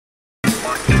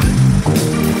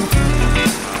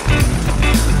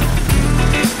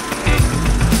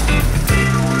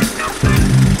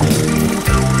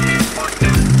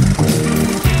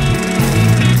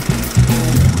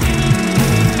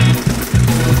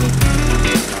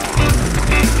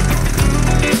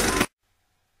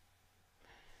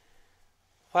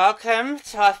Welcome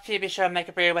to our TV show Make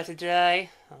a Beer Where today.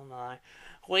 Oh my.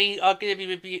 We are going to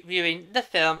be reviewing the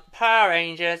film Power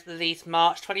Rangers, released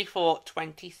March 24,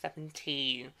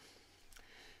 2017.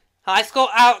 High school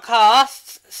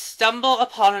outcasts stumble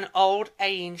upon an old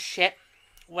alien ship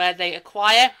where they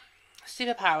acquire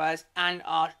superpowers and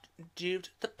are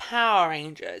dubbed the Power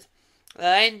Rangers.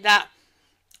 Learn that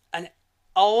an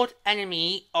old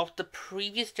enemy of the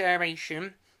previous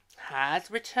generation has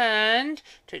returned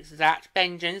to exact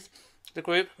vengeance. The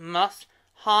group must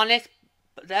harness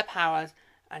their powers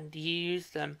and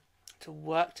use them to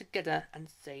work together and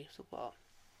save the world.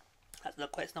 That's a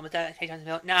look quick number 30 on the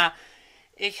film. Now,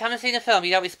 if you haven't seen the film, you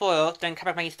don't be spoiled, then come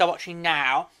back when you start watching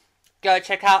now. Go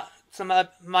check out some of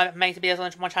my amazing videos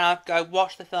on my channel. Go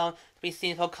watch the film to be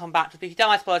seen the film, come back. But if you don't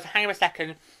like spoilers, hang on a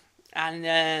second.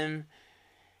 And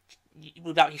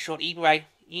without your short either way,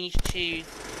 you need to choose.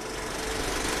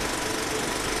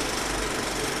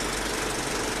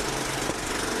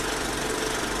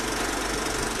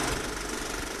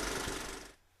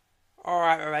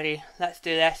 Alright, we're ready. Let's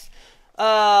do this.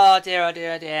 Oh dear, oh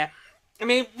dear, oh dear. I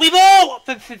mean, we've all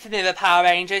familiar with Power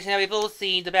Rangers. You know, we've all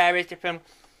seen the various different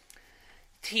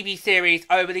TV series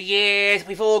over the years.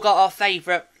 We've all got our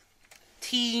favourite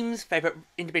teams, favourite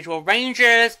individual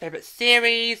Rangers, favourite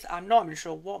series. I'm not even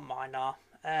sure what mine are.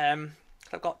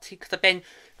 Because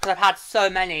I've had so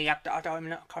many. I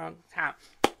can't count.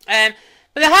 But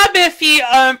there have been a few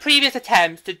previous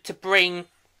attempts to bring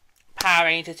Power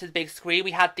Rangers to the big screen. We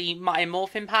had the Mighty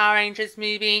Morphin Power Rangers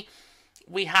movie.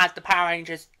 We had the Power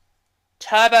Rangers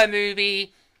Turbo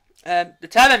movie. The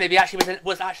Turbo movie actually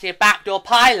was actually a backdoor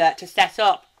pilot to set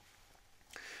up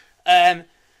the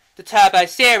Turbo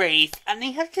series, and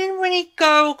they didn't really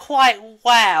go quite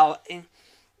well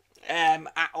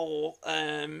at all.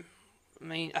 I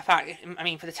mean, in fact,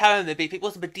 for the Turbo movie, if it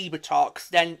wasn't for Divatox,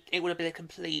 then it would have been a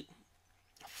complete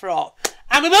flop.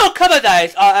 And we will cover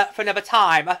those for another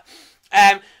time.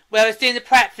 When I was doing the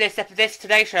prep for this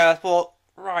today's show, I thought,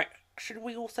 right, should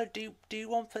we also do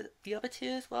one for the other two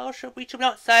as well? Should we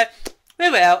not? So we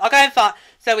will. I'll go and find.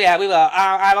 So yeah, we will.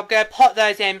 I'm going to put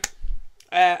those in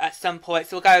at some point.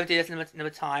 So we'll go and do this another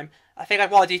time. I think I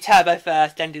want to do Turbo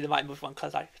first, then do the Mighty Morphin one,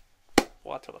 because I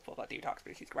want to talk about Divatox,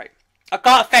 because he's great. I've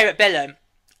got a favourite villain.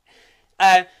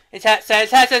 In terms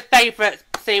of favourite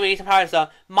series and Power Rangers,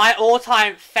 my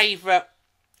all-time favourite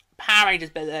Power Rangers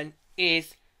villain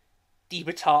is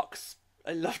Divatox.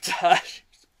 I loved her.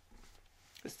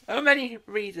 For so many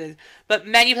reasons, but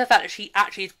many for the fact that she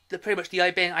actually is pretty much the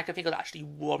only being I can think of that actually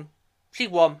won. She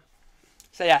won.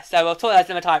 So yeah, so we'll talk about that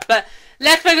another time. But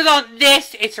let's focus on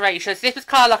this iteration. So this was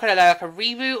kind of like, I don't know, like a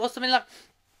reboot or something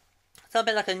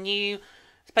like a new,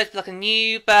 supposed to be like a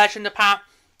new version of Power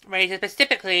Rangers,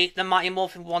 specifically the Mighty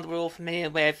Morphin one that we're all familiar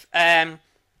with.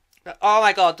 But oh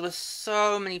my god, there was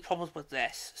so many problems with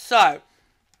this. So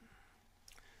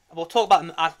we'll talk about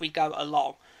them as we go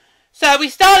along. So we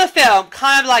start the film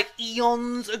kind of like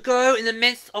eons ago, in the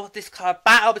midst of this kind of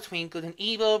battle between good and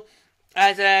evil,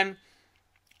 as Rhea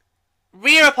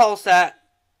Repulsa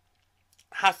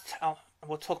has,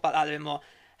 we'll talk about that a little more,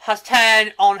 has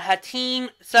turned on her team.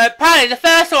 So apparently the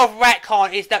first sort of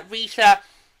retcon is that Rita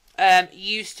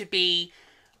used to be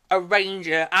a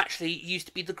Ranger, actually used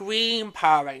to be the Green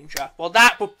Power Ranger. Well,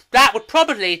 that would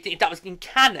probably, if that was in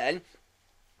canon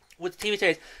with the TV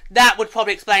series, that would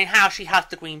probably explain how she has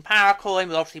the green power coin,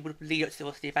 but obviously would lead up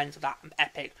to the events of that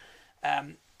epic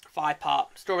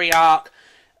 5-part story arc.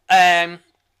 And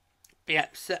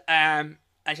so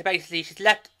basically she's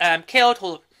left,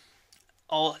 killed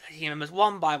all team members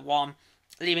one by one,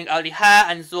 leaving only her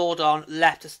and Zordon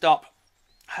left to stop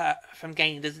her from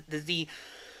gaining the Z.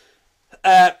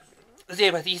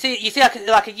 Zero. You see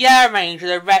like a Yellow Ranger,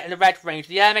 the Red Ranger.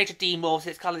 The Yellow Ranger demorphs,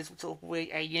 it's kind of this sort of weird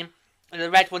alien. And the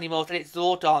red one evolves, and it's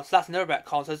Zordon, so that's another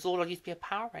retcon. So Zordon used to be a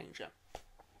Power Ranger.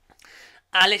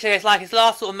 And literally, it's like his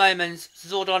last sort of moments,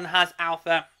 Zordon has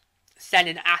Alpha send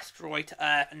an asteroid to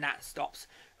Earth, and that stops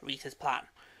Rita's plan.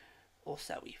 Or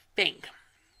so we think.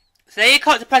 So then you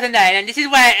come to present day, and this is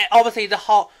where obviously the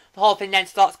whole thing then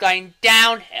starts going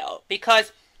downhill,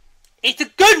 because it's a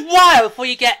good while before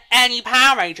you get any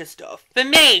Power Ranger stuff. For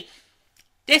me,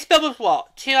 this film was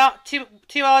what, 2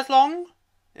 hours long?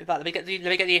 In fact, let me get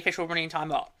the official running time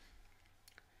up.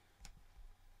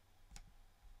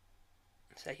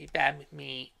 So you bear with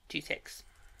me 2 ticks.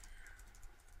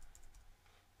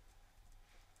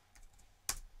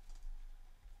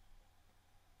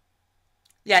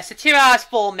 Yeah, so 2 hours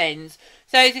 4 mins.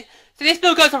 So this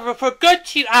film goes on for a good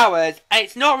 2 hours, and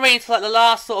it's not really until like the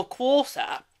last sort of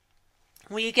quarter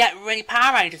where you get really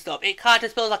Power Ranger stuff. It kind of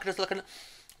just feels like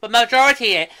But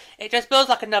majority of it just feels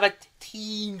like another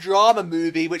teen drama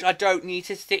movie, which I don't need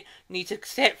to sit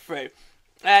through.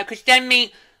 Because you then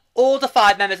meet all the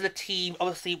 5 members of the team,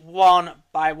 obviously one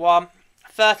by one.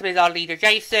 First is our leader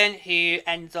Jason, who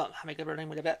ends up having a run-in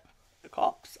with a bit of the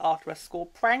cops after a school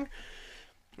prank.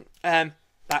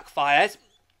 Backfires.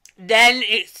 Then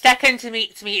it's second to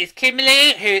meet is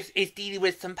Kimberly, who is dealing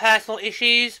with some personal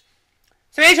issues.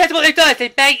 So interesting what they've done is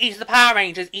they've made each of the Power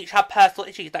Rangers each have personal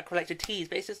issues that relate to teens,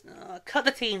 but it's just cut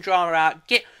the teen drama out,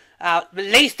 get out,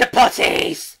 release the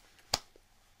putties.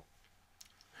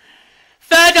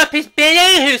 Third up is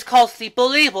Billy, who's constantly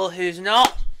bullied, well, who's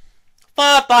not.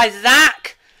 Followed by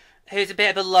Zach, who's a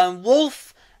bit of a lone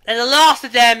wolf. And the last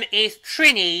of them is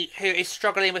Trini, who is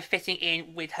struggling with fitting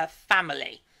in with her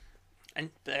family. And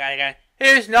again,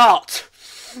 who's not?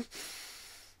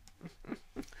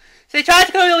 So they try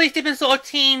to go with all these different sort of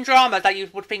teen dramas that you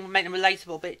would think would make them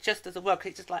relatable, but it just doesn't work.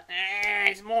 It's just like,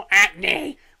 it's more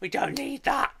acne. We don't need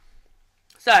that.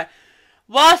 So,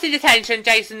 whilst in detention,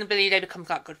 Jason and Billy, they become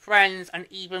like good friends, and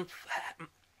even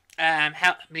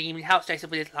helps Jason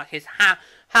with his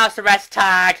house arrest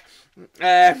tag.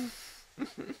 And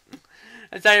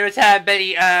so in return,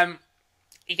 Billy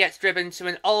he gets driven to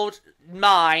an old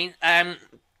mine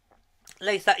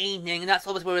later that evening, and that's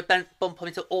always where we bump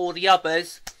into all the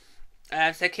others.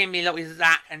 So Kimberly, along with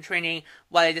Zach and Trini,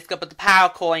 where they discovered the power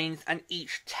coins and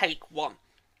each take one.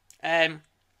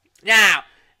 Now,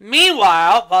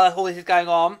 meanwhile, while all this is going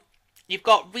on, you've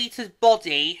got Rita's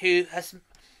body, who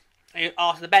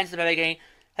after the events of the beginning,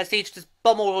 has seemed to just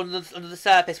bumble under the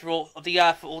surface of the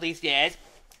earth for all these years,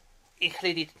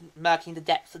 including murking the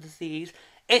depths of the seas.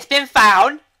 It's been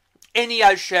found in the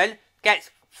ocean, gets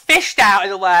fished out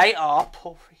in a way. Oh,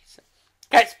 poor Rita.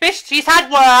 Gets fished, she's had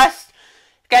worse.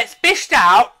 Gets fished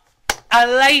out,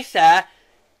 and later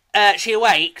she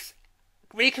awakes,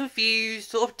 really confused,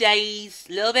 sort of dazed,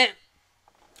 a little bit.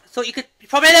 So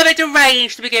probably a little bit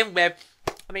deranged to begin with.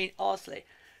 I mean, honestly,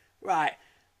 right.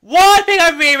 One thing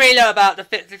I really, really love about this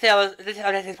is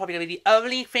probably going to be the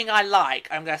only thing I like.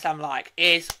 I'm going to sound like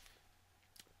is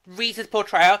Rita's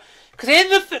portrayal, because in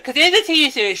the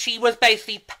TV series she was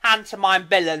basically pantomime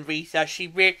villain. Rita, she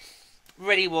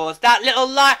really was that little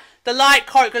light. The light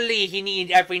comic relief he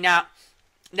needed every now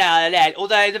and then.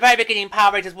 Although the very beginning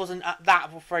Power Rangers wasn't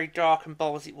that very dark and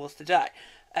bold as it was today.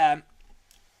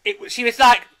 She was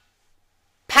like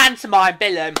pantomime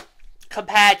villain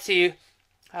compared to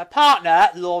her partner,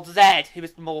 Lord Zed, who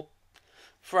was the more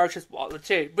ferocious one of the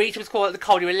two. Rita was called the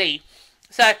comedy relief.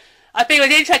 So I think it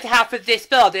was interesting how for this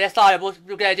build they decided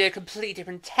we're going to do a completely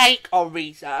different take on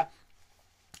Rita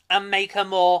and make her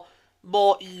more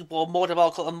evil, more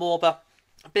diabolical, and more of a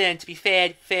villain to be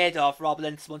feared of rather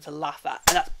than someone to laugh at.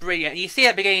 And that's brilliant. And you see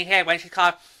at the beginning here when she's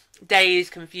kind of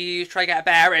dazed, confused, trying to get her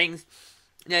bearings,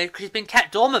 because she's been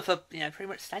kept dormant for pretty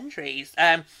much centuries.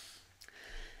 And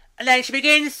then she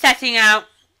begins setting out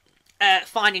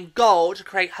finding gold to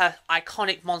create her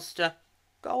iconic monster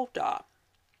Goldar.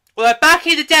 Well, back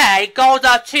in the day,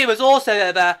 Goldar 2 was also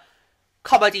a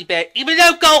comedy bit. Even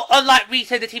though, unlike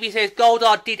Rita in the TV series,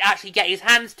 Goldar did actually get his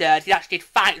hands dirty. He actually did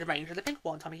fight the Rangers. I think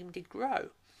one time he even did grow.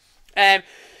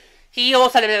 He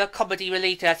also had a bit of a comedy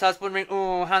relater, so I was wondering,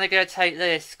 how are they going to take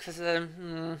this? Because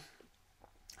I'm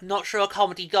not sure a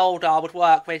comedy Goldar would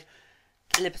work with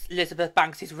Elizabeth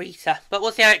Banks' Rita. But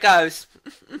we'll see how it goes.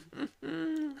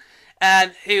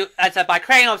 By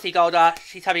creating obviously Goldar,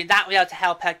 she's hoping that will be able to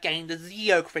help her gain the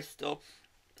Zeo Crystal.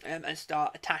 And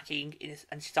start attacking,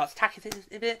 and she starts attacking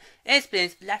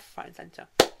Inspirins left, right, and centre.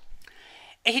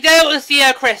 If you don't know what the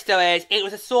Zeo Crystal is, it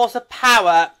was a source of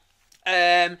power,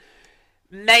 made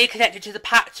connected to the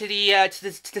Zeo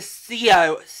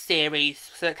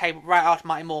series, so it came right after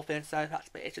Mighty Morphin. So that's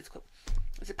a bit.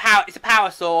 It's a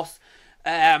power source,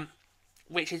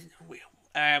 which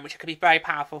could be very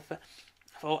powerful for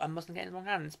a Muslim getting in the wrong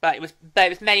hands. But it was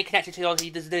mainly connected to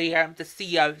obviously the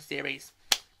Zeo series.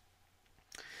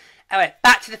 Anyway,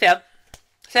 back to the film.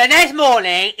 So the next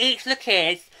morning, each of the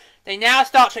kids, they now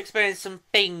start to experience some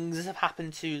things that have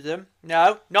happened to them.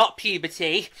 No, not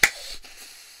puberty.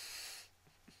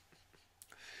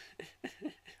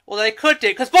 Although they could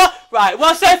do, because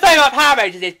what's so funny about Power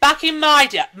Rangers is, back in my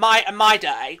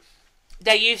day,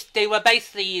 they were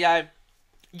basically,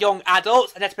 young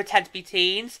adults, and they had to pretend to be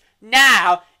teens.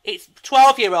 Now, it's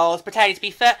 12-year-olds pretending to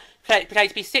be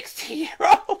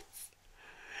 60-year-olds.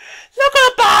 Look at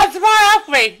the bands, right, have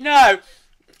we? No.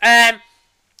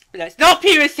 It's not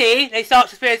puberty. They start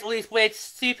to experience all these weird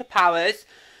superpowers,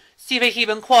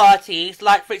 superhuman qualities,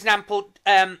 like, for example,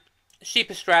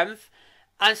 super strength.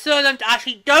 And some of them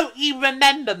actually don't even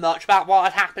remember much about what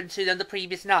had happened to them the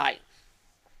previous night.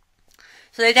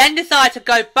 So they then decide to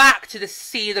go back to the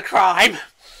scene of the crime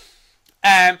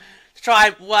to try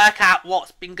and work out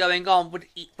what's been going on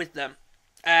with them,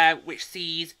 which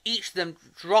sees each of them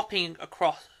dropping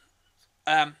across,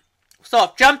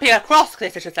 jumping across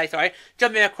cliffs, I should say,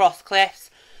 jumping across cliffs.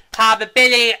 However,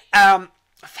 Billy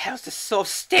fails to sort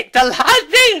of stick the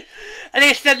landing, and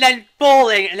it's then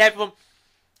falling, and everyone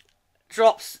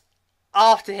drops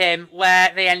after him,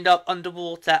 where they end up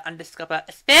underwater and discover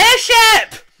a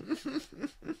spaceship!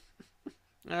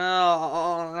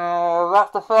 Oh, no,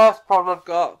 that's the first problem I've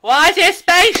got. Why is it a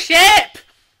spaceship?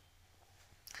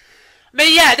 I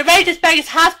mean, yeah, the Rangers base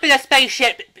has been a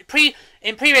spaceship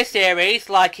in previous series,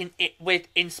 like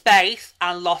in Space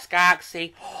and Lost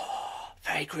Galaxy.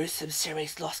 Very gruesome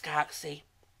series, Lost Galaxy.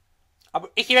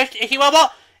 If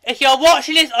you're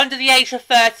watching this under the age of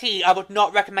 13, I would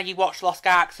not recommend you watch Lost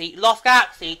Galaxy. Lost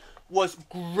Galaxy was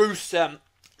gruesome.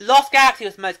 Lost Galaxy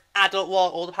was the most adult one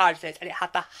of all the Power Rangers, and it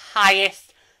had the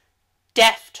highest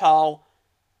death toll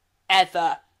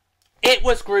ever. It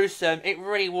was gruesome. It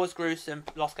really was gruesome,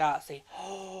 Lost Galaxy.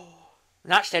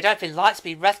 And actually, I don't think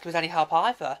Lightspeed Rescue was any help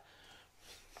either.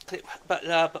 But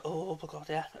oh my god,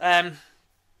 yeah.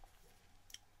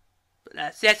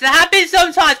 So there have been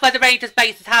some times where the Rangers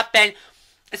bases have been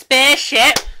a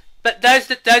spaceship, but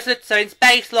those are so in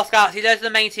Space, Lost Galaxy, those are the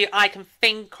main two I can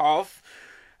think of.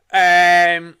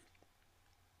 But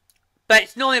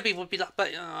it's normally would be like,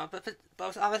 but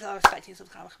I was expecting some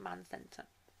kind of command center.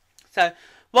 So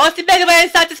what's the better way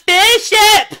inside the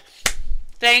spaceship?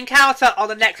 They encounter on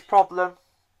the next problem,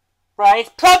 right? It's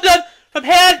problem from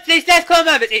here. These next couple of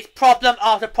moments, it's problem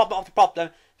after problem after problem.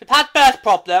 We've had first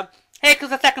problem. Here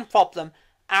comes the second problem.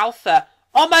 Alpha.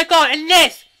 Oh my god, in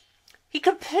this, he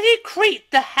completely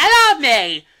creeped the hell out of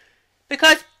me.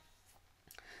 Because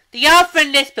the Alpha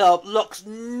in this film looks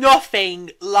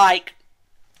nothing like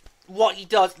what he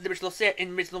does in the original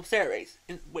series.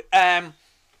 In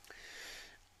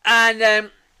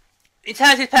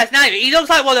terms of his personality, he looks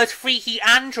like one of those freaky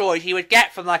androids you would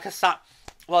get from like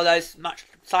one of those much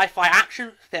sci-fi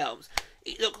action films.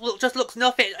 He just looks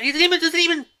nothing. He doesn't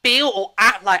even feel or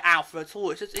act like Alpha at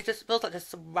all. It just feels like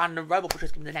just some random robot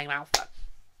just given the name Alpha.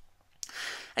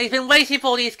 And he's been waiting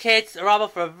for these kids, or rather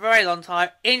for a very long time,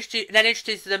 then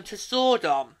introduces them to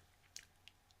Zordon.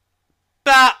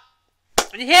 But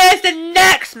here's the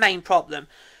next main problem.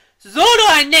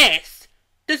 Zordon in this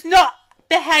does not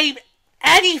behave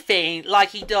anything like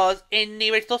he does in the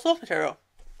original source material.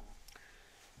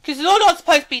 Because Zordon's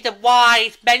supposed to be the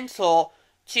wise mentor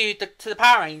to the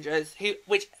Power Rangers,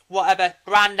 whatever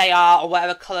brand they are, or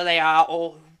whatever colour they are,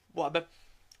 or whoever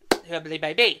they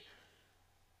may be.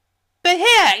 But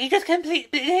here,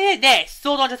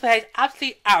 Zordon just behaves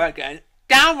absolutely arrogant,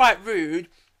 downright rude,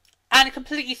 and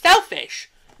completely selfish.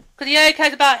 Because he only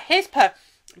cares about his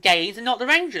gains and not the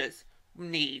Rangers'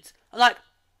 needs. I'm like,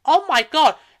 oh my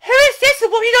god, who is this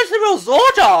and what have you done to the real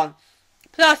Zordon?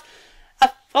 Plus,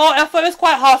 I thought it was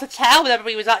quite hard to tell whether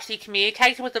he was actually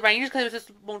communicating with the Rangers because it was just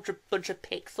a bunch of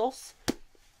pixels.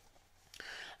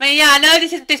 I mean, yeah, I know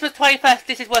this was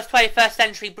 21st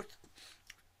century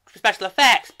special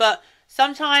effects, but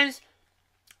sometimes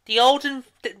the olden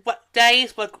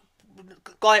days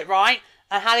got it right,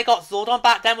 and how they got Zordon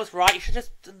back then was right. You should have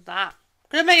just done that.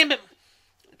 Could have made him a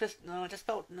bit.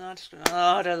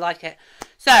 I don't like it.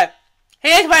 So.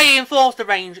 Here's where he informs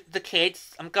the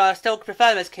kids. I'm going to still prefer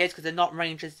them as kids because they're not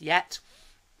Rangers yet.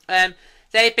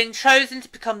 They've been chosen to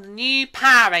become the new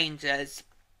Power Rangers.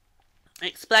 It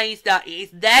explains that it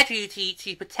is their duty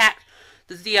to protect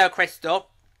the Zeo Crystal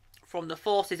from the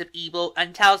forces of evil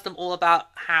and tells them all about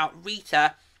how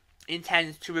Rita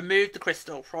intends to remove the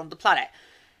crystal from the planet.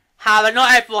 However,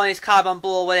 not everyone is kind of on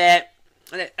board with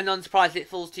it. And unsurprisingly, it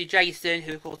falls to Jason,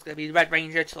 who of course is going to be the Red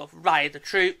Ranger, to sort of rally the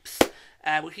troops.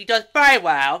 Which he does very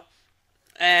well,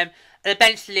 and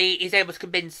eventually he's able to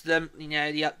convince them,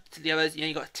 the others,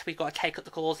 we've got to take up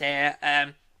the cause here,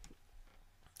 and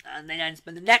they then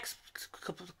spend the next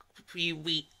few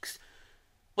weeks.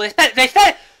 Well, they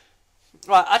spend.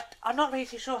 Right, I'm not really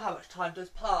too sure how much time does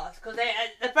pass because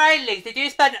at the very least they do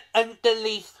spend at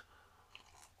least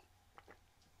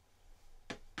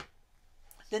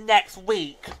the next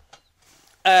week,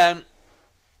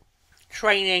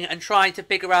 training and trying to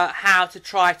figure out how to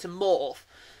try to morph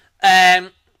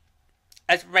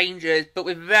as Rangers, but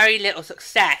with very little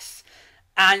success.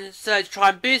 And so to try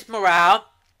and boost morale,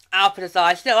 Alpha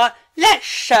decides, let's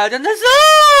show them the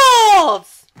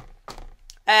Zords!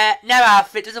 No,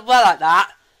 Alpha, it doesn't work like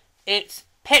that. It's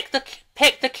pick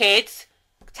the kids,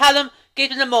 give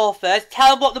them the morphers,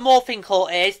 tell them what the morphing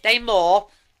court is, they morph,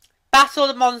 battle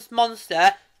the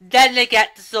monster, then they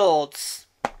get the Zords.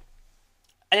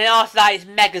 And then after that is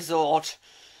Megazord.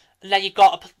 And then you've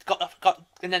got,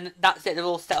 and then that's it, they're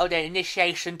all settled in.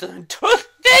 Initiation doesn't do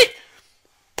it.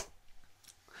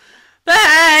 But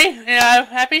hey, you know,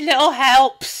 every little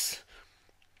helps.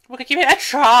 We could give it a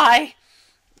try.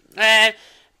 But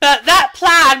that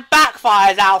plan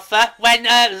backfires, Alpha, when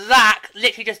Zack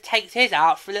literally just takes his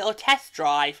out for a little test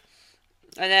drive.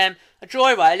 And a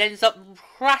joyride ends up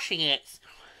crashing it.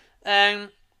 But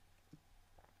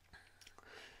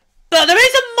there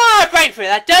is a minor breakthrough.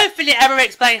 I don't think it ever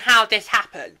explains how this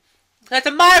happened. There's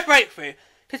a minor breakthrough.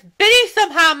 Because Billy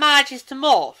somehow manages to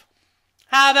morph.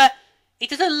 However, it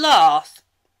doesn't last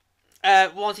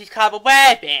once he's kind of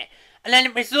aware of it. And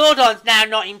then Zordon's now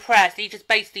not impressed. He just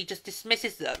basically just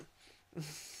dismisses them.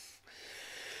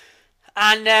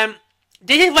 And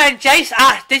this is when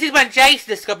Jace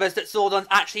discovers that Zordon's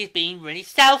actually being really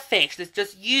selfish. That's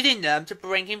just using them to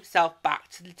bring himself back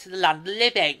to the land of the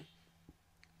living.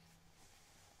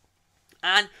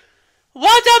 And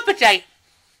well done for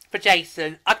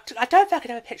Jason. I don't think I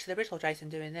could ever picture the original Jason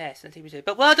doing this on TV2.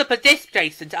 But well done for this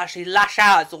Jason to actually lash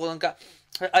out at Zordon and go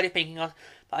only thinking of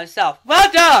himself.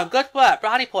 Well done, good work.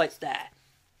 Brownie points there.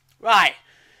 Right.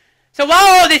 So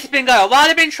while all this has been going on, while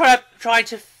they've been trying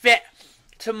to fit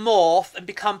to morph and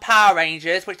become Power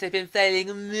Rangers, which they've been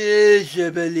failing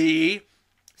miserably,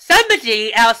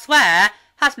 somebody elsewhere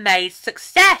has made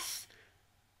success.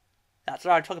 That's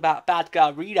what I'm talking about, bad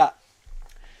girl Rita.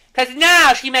 Because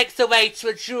now she makes her way to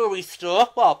a jewellery store.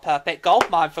 Well, perfect gold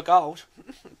mine for gold.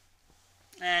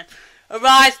 And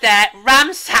arrives there,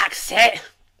 ransacks it.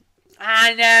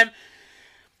 And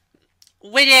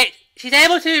with it, she's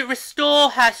able to restore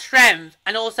her strength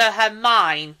and also her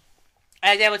mind.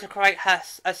 And is able to create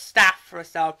a staff for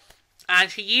herself.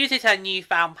 And she uses her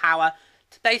newfound power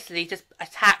to basically just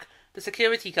attack the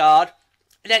security guard.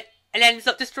 And then ends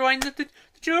up destroying the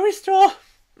jewellery store.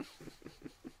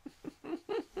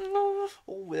 Oh,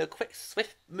 with a quick,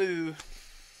 swift move.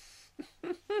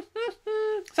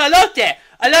 So I loved it.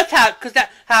 I loved how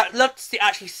I loved to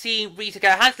actually see Rita go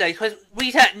hands dirty, because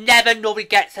Rita never normally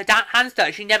gets her hands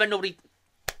dirty. She never normally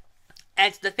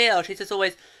enters the field. She's just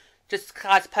always just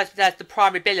kind of supposed to be as the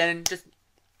primary villain and just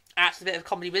acts a bit of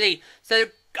comedy relief. So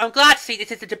I'm glad to see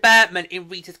this is a development in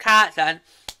Rita's character and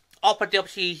offered the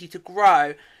opportunity to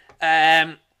grow.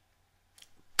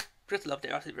 Just loved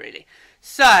it, actually, really.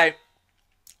 So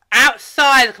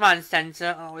outside the command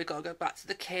centre, oh, we gotta go back to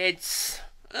the kids.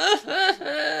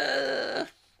 Because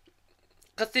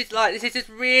this is just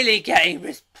really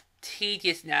getting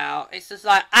tedious now. It's just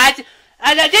like, and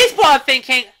at this point I'm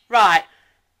thinking, right,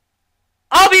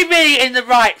 are we really in the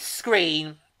right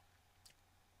screen,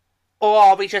 or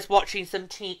are we just watching some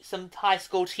high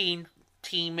school teen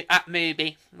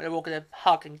movie where they're all gonna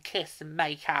hug and kiss and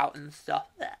make out and stuff?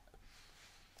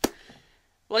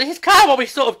 Well, this is kind of what we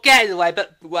sort of get in the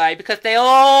way, because they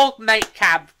all make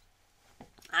camp.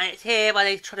 And it's here where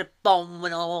they try to bomb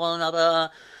one another,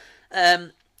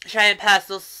 sharing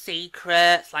personal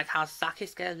secrets, like how Zack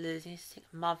is going to lose his sick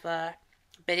mother.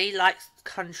 Billy likes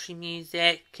country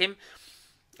music.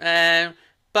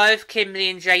 Both Kimberly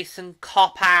and Jason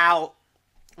cop out.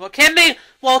 Well, Kimberly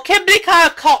kind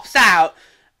of cops out,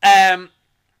 and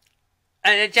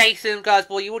then Jason goes,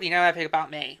 well, you already know everything about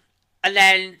me. And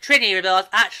then Trini reveals,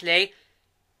 actually,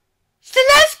 she's a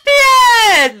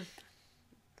lesbian!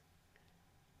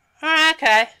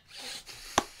 Okay.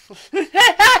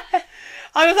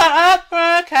 I was like,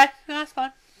 oh, okay, that's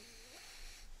fine.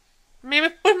 I mean,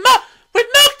 we've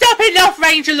mucked up enough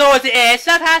Ranger law as it is,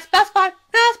 so that's fine.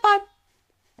 That's fine.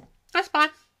 That's fine.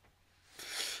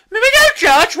 I mean, we don't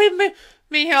judge.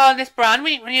 We here on this brand,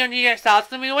 we on New York Stars,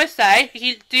 and we always say,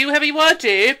 you do whatever you want to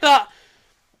do, but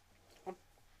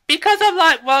because I'm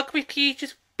like, well, can you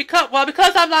just, because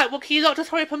I'm like, well, can you not just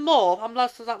hurry up and more? I'm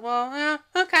like, well, yeah,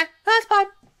 okay, that's fine.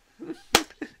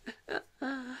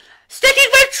 Sticking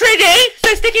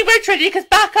with Trinity, because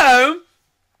back home,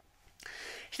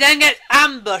 she then gets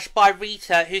ambushed by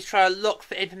Rita, who's trying to look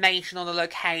for information on the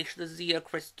location of the Zeo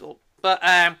Crystal. But,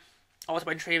 also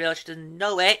when Trinity realizes she doesn't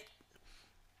know it,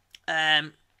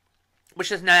 which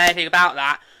doesn't know anything about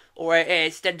that, or it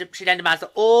is, she then demands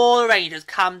that all the Rangers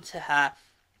come to her.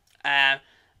 And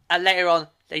later on,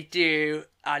 they do,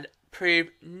 and prove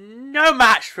no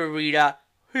match for Rita,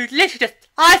 who literally just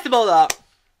ties them all up.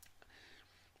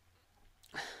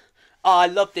 Oh, I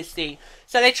love this scene.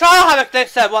 So they try to have a,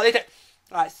 so what they do,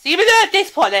 right, so even though at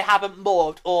this point they haven't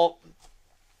morphed, or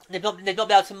they've not been able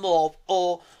to morph,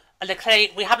 or, and they're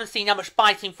clearly, we haven't seen that much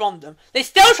fighting from them, they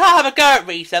still try to have a go at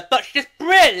Rita, but she just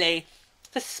brilliantly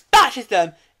dispatches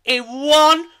them in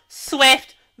one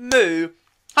swift move,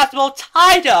 has them all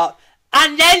tied up,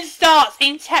 and then starts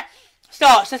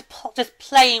starts just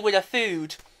playing with her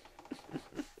food.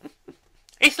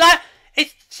 It's like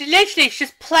she's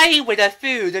just playing with her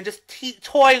food and just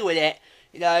toying with it.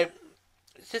 You know,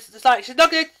 it's like she's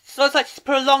not gonna. So it's like she's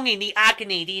prolonging the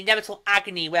agony, the inevitable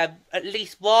agony, where at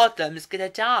least one of them is gonna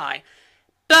die.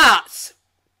 But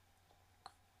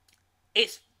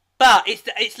it's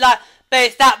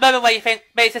that moment where you think,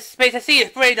 but it's a scene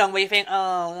of freedom where you think,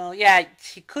 oh yeah,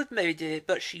 she could maybe do it,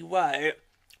 but she won't.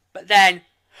 But then,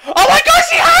 oh my God,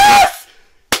 she has!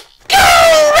 Go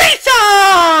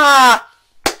Rita!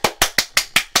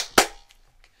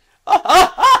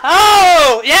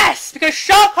 Oh, yes, because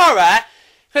shock horror,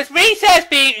 because Rita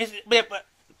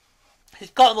has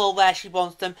got them all where she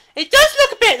wants them. It does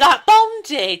look a bit like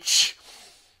bondage.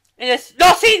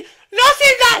 Not in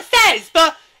that sense,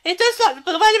 but it does like.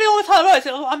 But the way they all the time,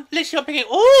 I'm literally thinking,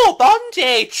 oh,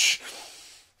 bondage.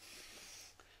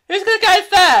 Who's gonna go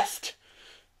first?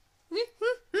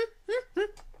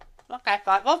 Okay,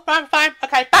 fine. Well, fine.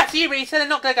 Okay, back to you, Rita. They're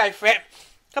not gonna go for it.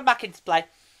 Come back into play.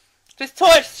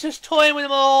 Just toying with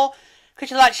them all,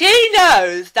 because she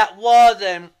knows that one of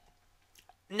them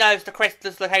knows the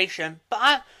crystal's location.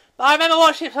 But I remember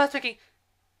watching it first thinking,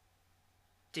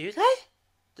 do they?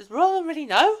 Does one of them really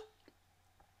know?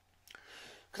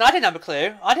 Because I didn't have a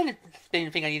clue. I didn't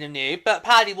think any of them knew, but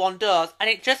apparently one does, and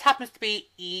it just happens to be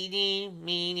eeny,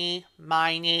 meeny,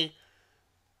 miny,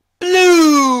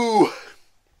 Blue.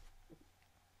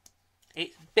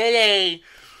 It's Billy,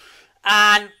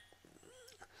 and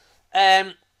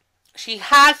she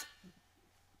has,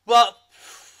 well,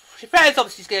 she threatens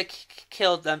obviously she's going to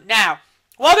kill them. Now,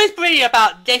 what is brilliant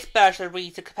about this version of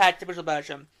Rita compared to the original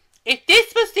version? If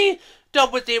this was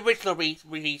done with the original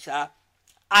Rita,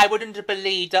 I wouldn't have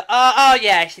believed that, oh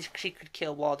yeah, she could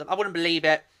kill one of them. I wouldn't believe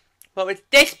it. But with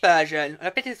this version, and I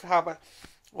think this is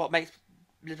what makes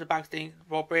Little Bang thing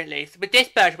more brilliantly. So with this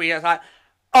version, Rita was like,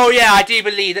 oh yeah, I do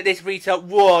believe that this Rita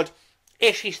would,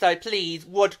 if she so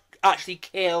pleased, would actually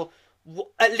kill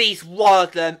at least one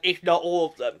of them, if not all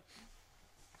of them.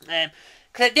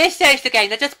 Because at this stage of the game,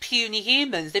 they're just puny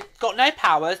humans. They've got no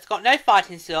powers, they've got no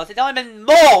fighting skills, they don't even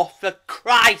morph, for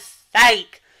Christ's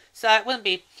sake. So it wouldn't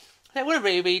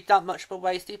really be that much of a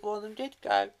waste if one of them did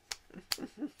go.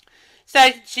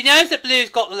 So she knows that Blue's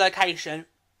got the location.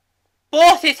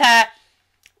 Forces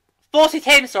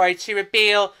him to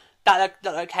reveal that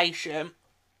location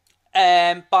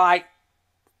by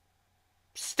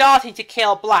starting to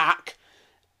kill Black,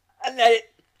 and then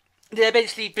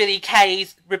eventually Billy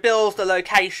K's reveals the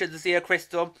location of the Zero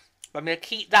Crystal. I'm going to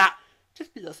keep that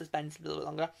just a little suspense a little bit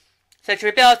longer. So she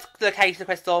reveals the location of the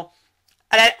crystal,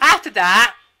 and then after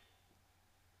that,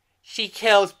 she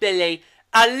kills Billy.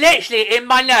 And literally in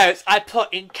my notes, I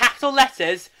put in capital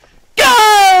letters,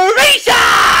 "Go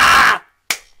Rita!"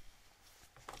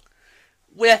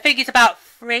 With I think it's about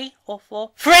 3 or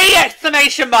 4. 3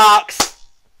 exclamation marks!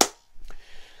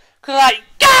 Cause like,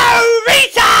 go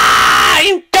Rita!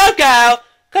 You go girl!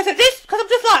 Cause I'm just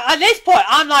like, at this point,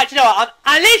 I'm like, you know what,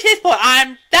 at least at this point,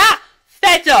 I'm that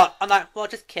fed up. I'm like, well,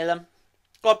 just kill them.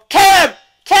 Go on, kill them!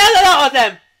 Kill a lot of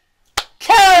them!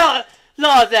 Kill a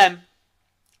lot of them!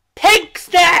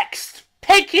 Pink's next!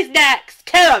 Pink is next!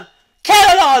 Kill them!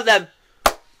 Kill a lot of them!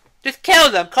 Just kill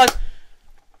them, cause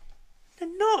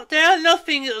they're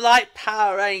nothing like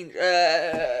Power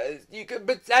Rangers. You can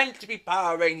pretend to be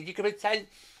Power Rangers. You can pretend,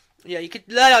 yeah, you could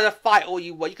learn how to fight all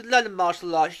you want. You can learn the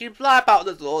martial arts. You can fly about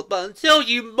the sword. But until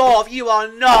you morph, you are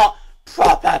not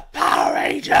proper Power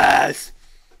Rangers.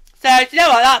 So, you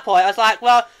know, at that point, I was like,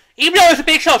 well, even though it was a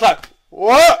big show, I was like,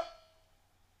 what?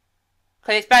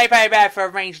 Because it's very, very rare for a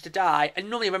Ranger to die. And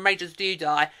normally when Rangers do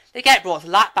die, they get brought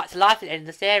back to life at the end of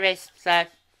the series. So,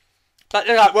 but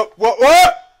they're like, what?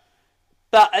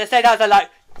 But at the same time, they're like,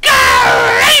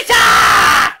 go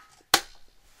Rita!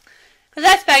 Because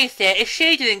let's face it, if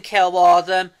she didn't kill one of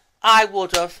them, I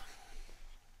would have.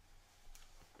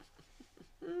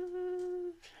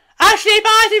 Actually, if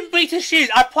I was in Rita's shoes,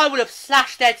 I probably would have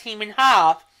slashed their team in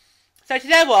half. So, do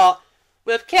you know what?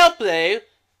 We'll have killed Blue,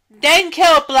 then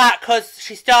killed Black because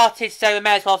she started, so we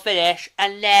may as well finish.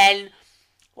 And then,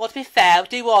 well, to be fair, we'll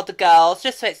do all the girls,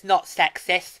 just so it's not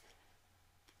sexist.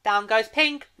 Down goes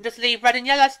Pink, and just leave Red and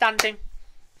Yellow standing.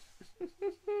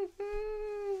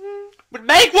 Would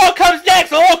make what comes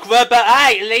next awkward, but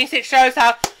hey, at least it shows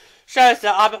that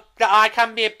I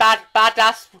can be a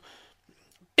badass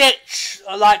bitch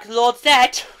like Lord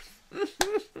Zed.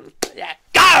 Yeah,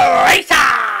 go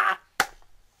Rita!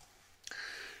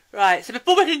 Right, so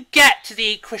before we can get to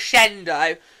the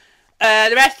crescendo,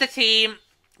 the rest of the team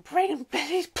bring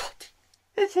Billy's body.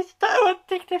 This is so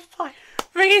undignified.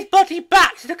 Bring his body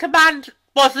back to the command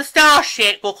was the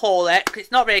starship, we'll call it, because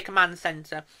it's not really a command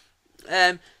centre.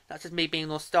 That's just me being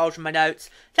nostalgic in my notes.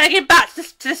 Taking back to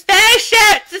the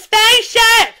spaceship! To the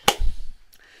spaceship!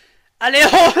 And they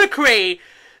all agree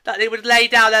that they would lay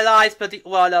down their lives for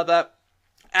one another.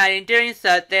 And in doing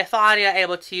so, they finally are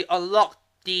able to unlock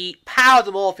the power of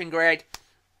the morphing grid.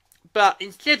 But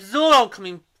instead of Zordon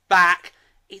coming back,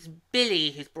 it's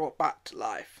Billy who's brought back to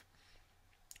life.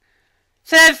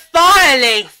 So then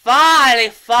finally,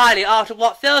 after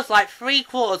what feels like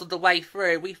 3/4 of the way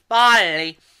through, we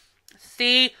finally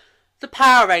see the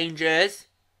Power Rangers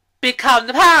become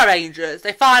the Power Rangers.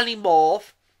 They finally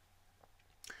morph,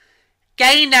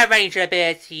 gain their Ranger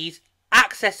abilities,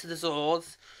 access to the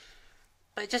Zords,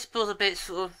 but it just feels a bit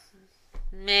sort of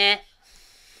meh.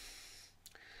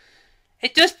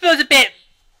 It just feels a bit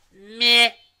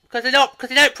meh because they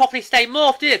don't properly stay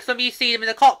morphed, do they? Because when you see them in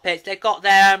the cockpits, they've got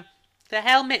their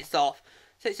helmets off,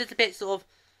 so it's just a bit sort of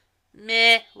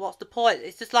meh. What's the point?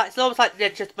 It's just like, it's almost like they're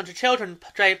just a bunch of children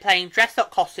playing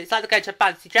dress-up costumes. It's like they're going to a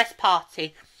fancy dress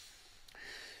party.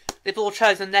 They've all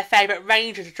chosen their favourite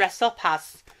ranger to dress up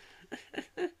as.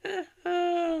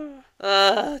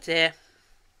 Oh dear.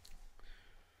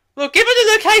 Well, given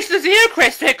the location of Zero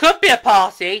Crystal, it could be a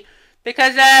party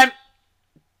because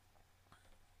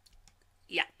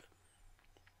yeah,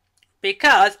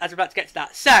 because as I'm about to get to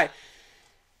that, so.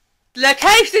 The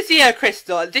location of Zero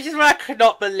Crystal, this is what I could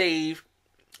not believe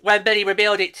when Billy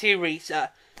revealed it to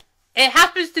Rita. It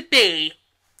happens to be,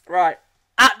 right,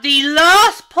 at the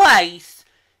last place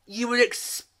you would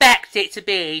expect it to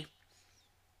be.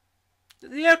 The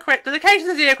location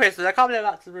of Zero Crystal, I can't believe I'm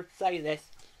about to say this.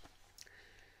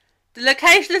 The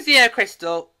location of Zero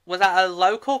Crystal was at a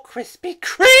local Krispy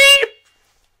Kreme.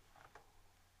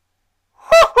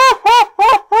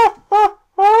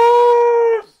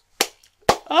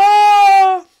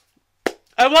 Oh!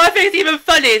 And what I think is even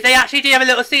funny is they actually do have a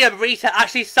little scene of Rita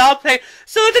actually sampling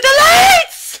some of the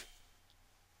delights!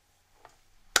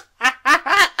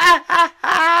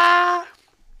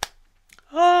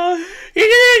 Oh,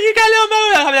 you get a little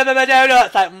moment having a donut.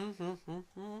 It's like,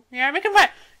 yeah, we can wait.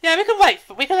 Yeah, we can wait.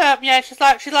 Yeah, she's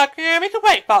like, yeah, we can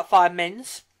wait about 5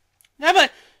 minutes. No,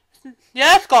 but,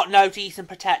 yeah, it's got no decent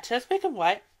protectors. We can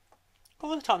wait.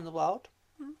 All the time in the world.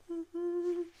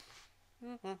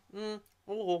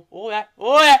 Oh yeah,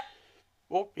 oh yeah,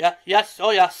 oh yeah, yes, oh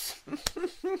yes.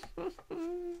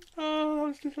 Oh, that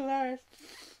was just hilarious.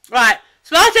 Right,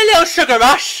 so after a little sugar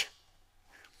rush,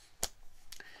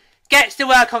 gets to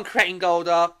work on creating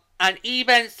Goldar, and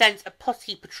even sends a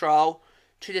pussy patrol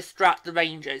to distract the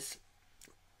Rangers.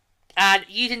 And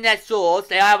using their swords,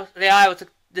 they are able to,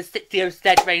 the 60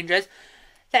 dead Rangers,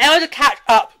 they're able to catch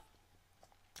up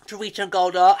to Rita and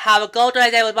Goldar. However, Goldar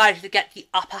is able to manage to get the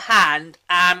upper hand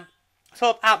and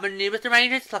sort of outmaneuvers the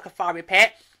Rangers. It's like a fiery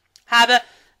pit. However,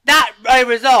 that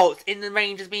results in the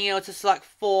Rangers being able to like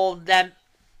form their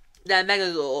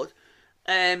Megazord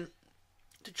to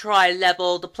try and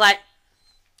level the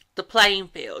playing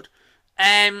field.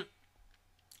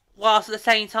 Whilst at the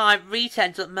same time, Rita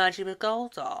ends up merging with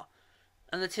Goldar,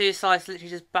 and the two sides literally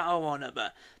just battle one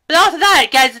another. But after that,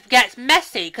 it gets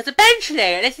messy because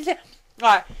eventually, this is it.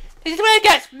 Right, this is where it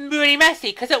gets really messy,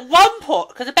 because at one point,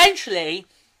 because eventually,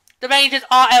 the Rangers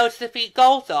are able to defeat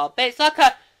Goldar, but it's like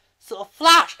a sort of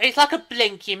flash, it's like a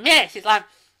blink you miss. It's like,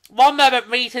 one moment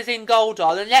Rita's in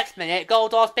Goldar, the next minute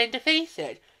Goldar's been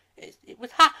defeated.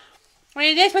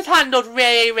 This was handled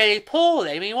really, really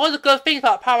poorly. I mean, one of the good things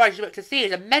about Power Rangers we got to see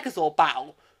is a Megazord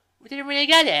battle. We didn't really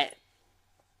get it.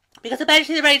 Because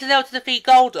eventually the Rangers are able to defeat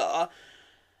Goldar.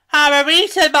 However,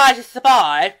 Rita manages to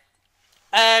survive,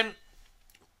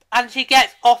 and she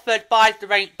gets offered by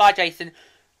Jason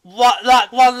one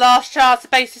last chance to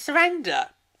basically surrender.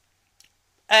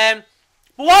 But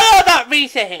what I love about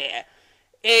Rita here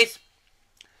is,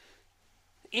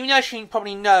 even though she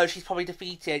probably knows she's probably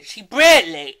defeated, she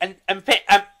brilliantly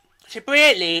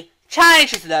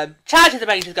challenges the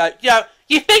Rangers. Go,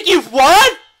 you think you've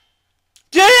won?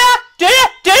 Do ya?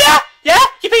 Yeah,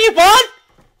 you think you've won?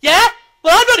 Yeah.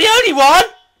 Well, I'm not the only one.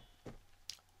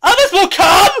 Others will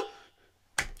come.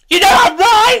 You know I'm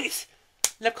right!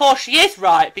 And of course she is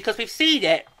right, because we've seen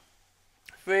it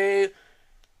through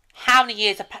how many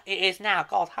years it is now.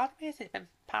 God, how many years has it been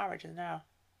Power Rangers now?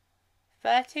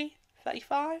 30?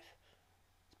 35? It's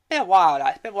been a while now,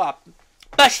 it's been a while.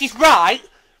 But she's right.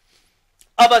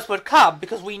 Others would come,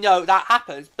 because we know that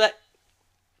happens. But,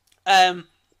 and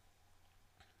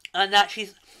that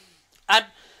she's,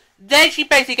 then she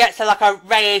basically gets to like a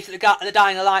rage at the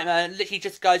dying enlightenment and literally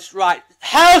just goes, right,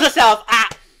 hurls herself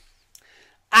at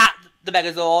the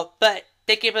Megazord, but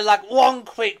they give her like one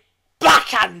quick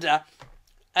backhander,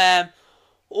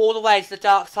 all the way to the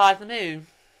dark side of the moon.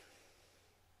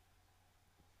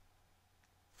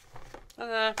 I don't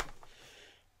know.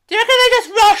 Do you reckon they just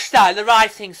rushed that in the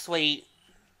writing suite?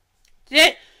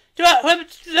 Whoever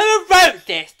wrote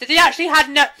this, did he actually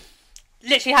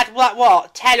literally had like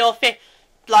what, 10 or 15,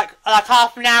 like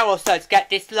half an hour or so to get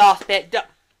this last bit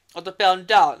of the film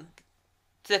done?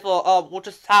 So they thought, oh, we'll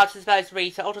just, how to suppose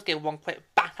Rita, I'll just give one quick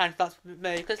backhand to that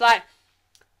movie. Because, like,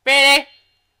 really?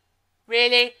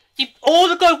 Really? All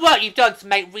the good work you've done to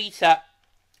make Rita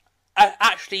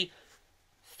actually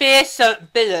fearsome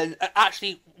villain,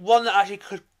 actually one that actually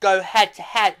could go head to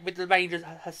head with the Rangers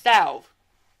herself.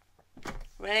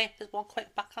 Really? Just one quick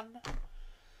backhand?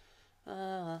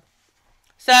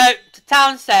 So, the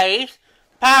town saved.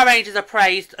 Power Rangers are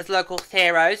praised as local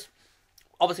heroes.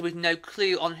 Obviously, with no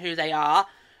clue on who they are.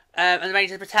 And the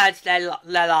Rangers returned to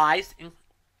their lives,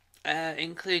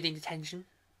 including detention.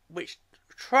 Which,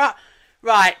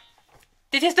 right,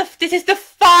 this is the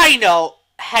final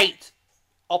hate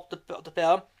of the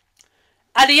film.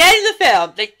 At the end of the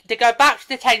film, they go back to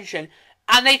detention,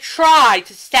 and they try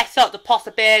to set up the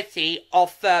possibility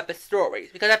of further stories.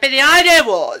 Because I think the idea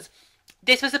was,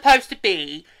 this was supposed to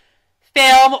be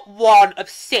film 1 of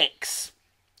 6.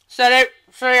 So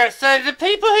the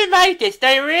people who made this,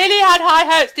 they really had high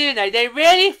hopes, didn't they? They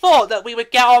really thought that we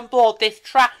would get on board this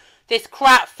crap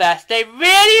fest. They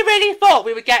really thought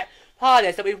we would get part of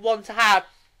this, that we'd want to have a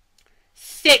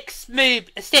 6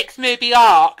 movie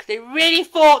arc. They really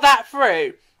thought that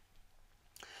through.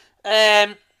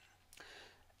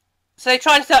 So they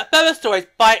tried to set up further stories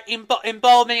by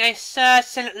involving a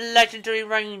certain legendary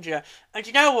ranger. And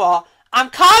you know what?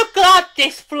 I'm kind of glad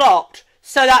this flopped,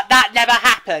 so that never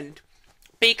happened.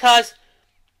 Because,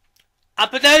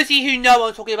 and for those of you who know what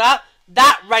I'm talking about,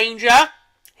 that ranger,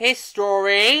 his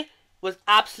story was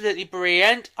absolutely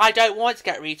brilliant. I don't want it to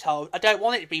get retold. I don't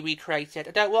want it to be recreated.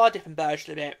 I don't want a different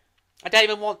version of it. I don't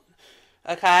even want...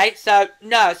 Okay, so,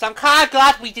 no. So I'm kind of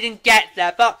glad we didn't get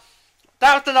there, but...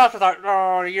 That was the last. I was like,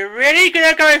 oh, you're really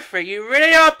gonna go for it. You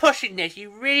really are pushing this. You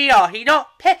really are. Have you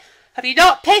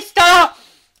not pissed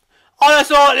off on us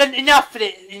all enough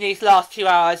in these last 2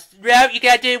 hours? No, you're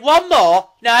gonna do one more?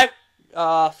 No?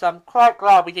 Oh, so I'm quite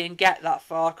glad we didn't get that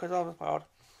far, because oh my god.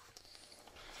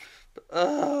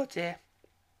 Oh dear.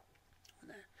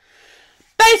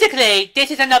 Basically, this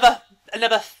is another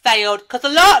failed, because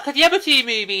the other 2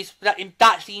 movies that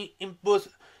actually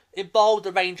involved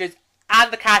the Rangers and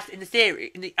the cast in the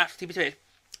series, in the actual TV series,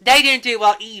 they didn't do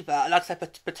well either. Like I said,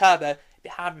 for Turbo, if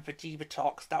it hadn't been for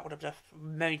Divatox, that would have been a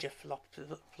major flop,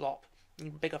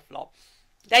 even bigger flop.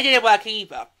 They didn't work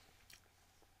either.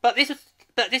 But this is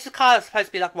kind of supposed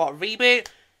to be like what, a reboot?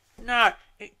 No,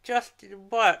 it just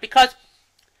didn't work because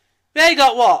they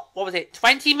got what was it?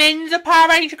 20 mins of Power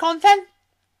Ranger content?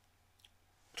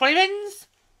 20 mins?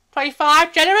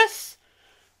 25 generous?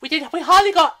 We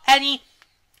hardly got any.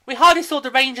 We hardly saw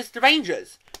the Rangers.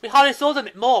 We hardly saw them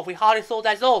more. We hardly saw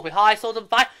their Zords. We hardly saw them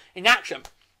fight in action.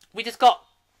 We just got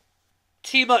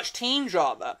too much teen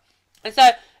drama. And so,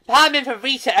 if it hadn't been for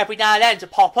Rita every now and then to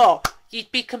pop up,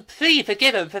 you'd be completely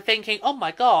forgiven for thinking, oh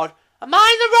my god, am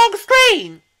I in the wrong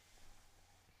screen?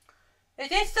 Is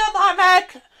this some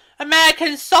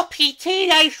American soppy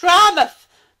teenage drama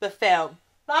film?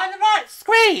 Am I in the right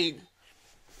screen?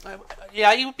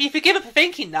 Yeah, you'd be forgiven for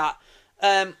thinking that.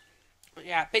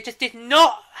 Yeah, but it just did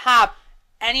not have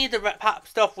any of the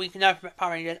stuff we know from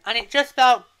Power Rangers, and it just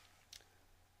felt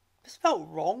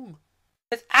wrong.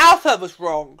 Because Alpha was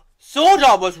wrong,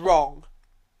 Zordon was wrong.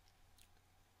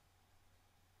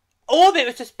 All of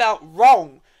it just felt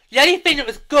wrong. The only thing that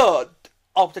was good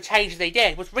of the changes they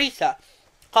did was Rita,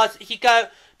 because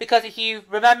if you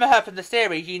remember her from the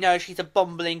series, you know she's a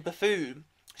bumbling buffoon.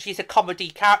 She's a comedy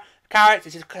character.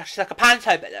 She's like a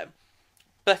panto villain,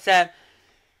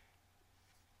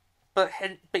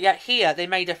 But yet here, they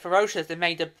made her ferocious, they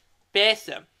made her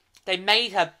fearsome, they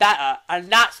made her better, and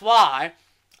that's why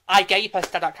I gave her a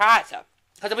standout character.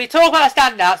 Because if we talk about the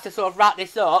standouts to sort of wrap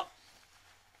this up,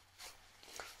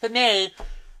 for me,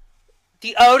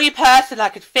 the only person I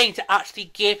could think to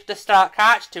actually give the standout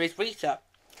character to is Rita.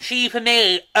 She, for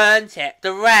me, earned it.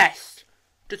 The rest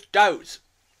just don't.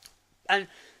 And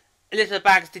Elizabeth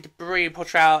Banks did a brilliant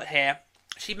portrayal here.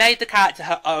 She made the character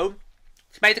her own.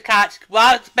 She made the character,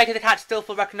 while making the character still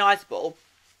feel recognisable,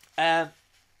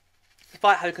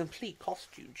 despite having a complete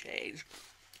costume change,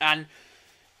 and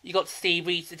you got to see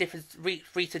Rita in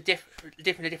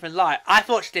a different light. I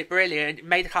thought she did brilliant. It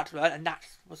made the character her own, and that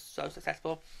was so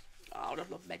successful. I would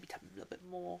have loved maybe to have a little bit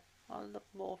more. I would love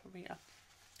more from Rita.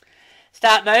 It's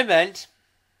that moment.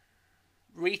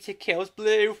 Rita kills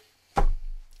Blue.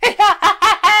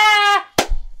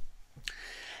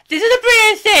 This is a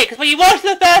brilliant scene, because when you watch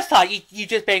it the first time, you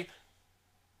just think,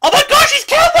 oh my god, she's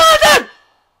killed one of them!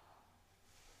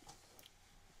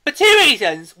 For two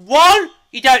reasons. One,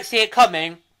 you don't see it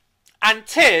coming. And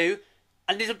two,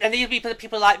 and these will be for the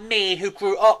people like me who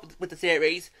grew up with the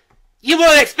series, you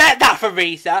wouldn't expect that from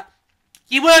Rita.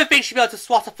 You wouldn't think she'd be able to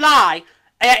swat a fly.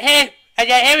 And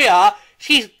yet here we are.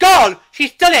 She's gone.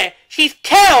 She's done it. She's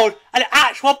killed an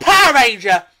actual Power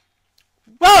Ranger.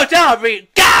 Well done, Rita.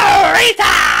 Go,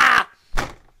 Rita!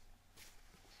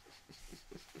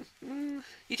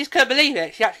 You just couldn't believe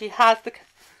it. She actually has the...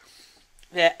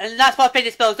 Yeah, and that's what I think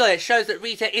this film does. It shows that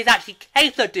Rita is actually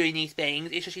capable of doing these things.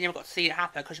 It's just she never got to see it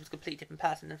happen because she was a completely different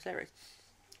person in the series.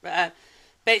 But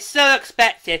it's so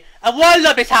expected. And what I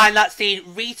love is how in that scene,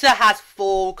 Rita has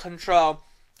full control.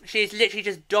 She is literally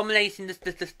just dominating this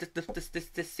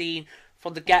scene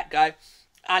from the get-go.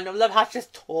 And I love how she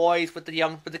just toys with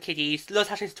the kiddies. Loves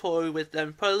how she's toy with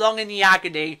them, prolonging the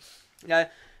agony. You know,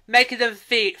 making them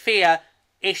fear: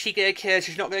 is she gonna kill us?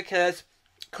 She's not gonna kill us.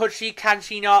 Could she? Can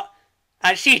she not?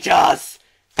 And she does.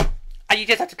 And you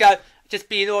just have to go, just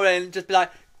be in awe and just be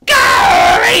like,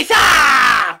 go,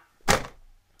 Rita!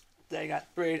 There you go,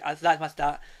 brilliant. That's my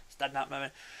start that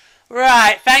moment.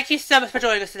 Right, thank you so much for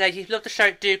joining us today. If you love the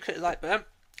show, do click the like button.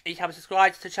 You can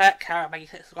subscribe to check. Make you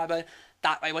click the subscribe button.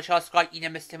 That way, once you are subscribed, you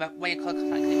never miss him when you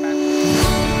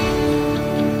click.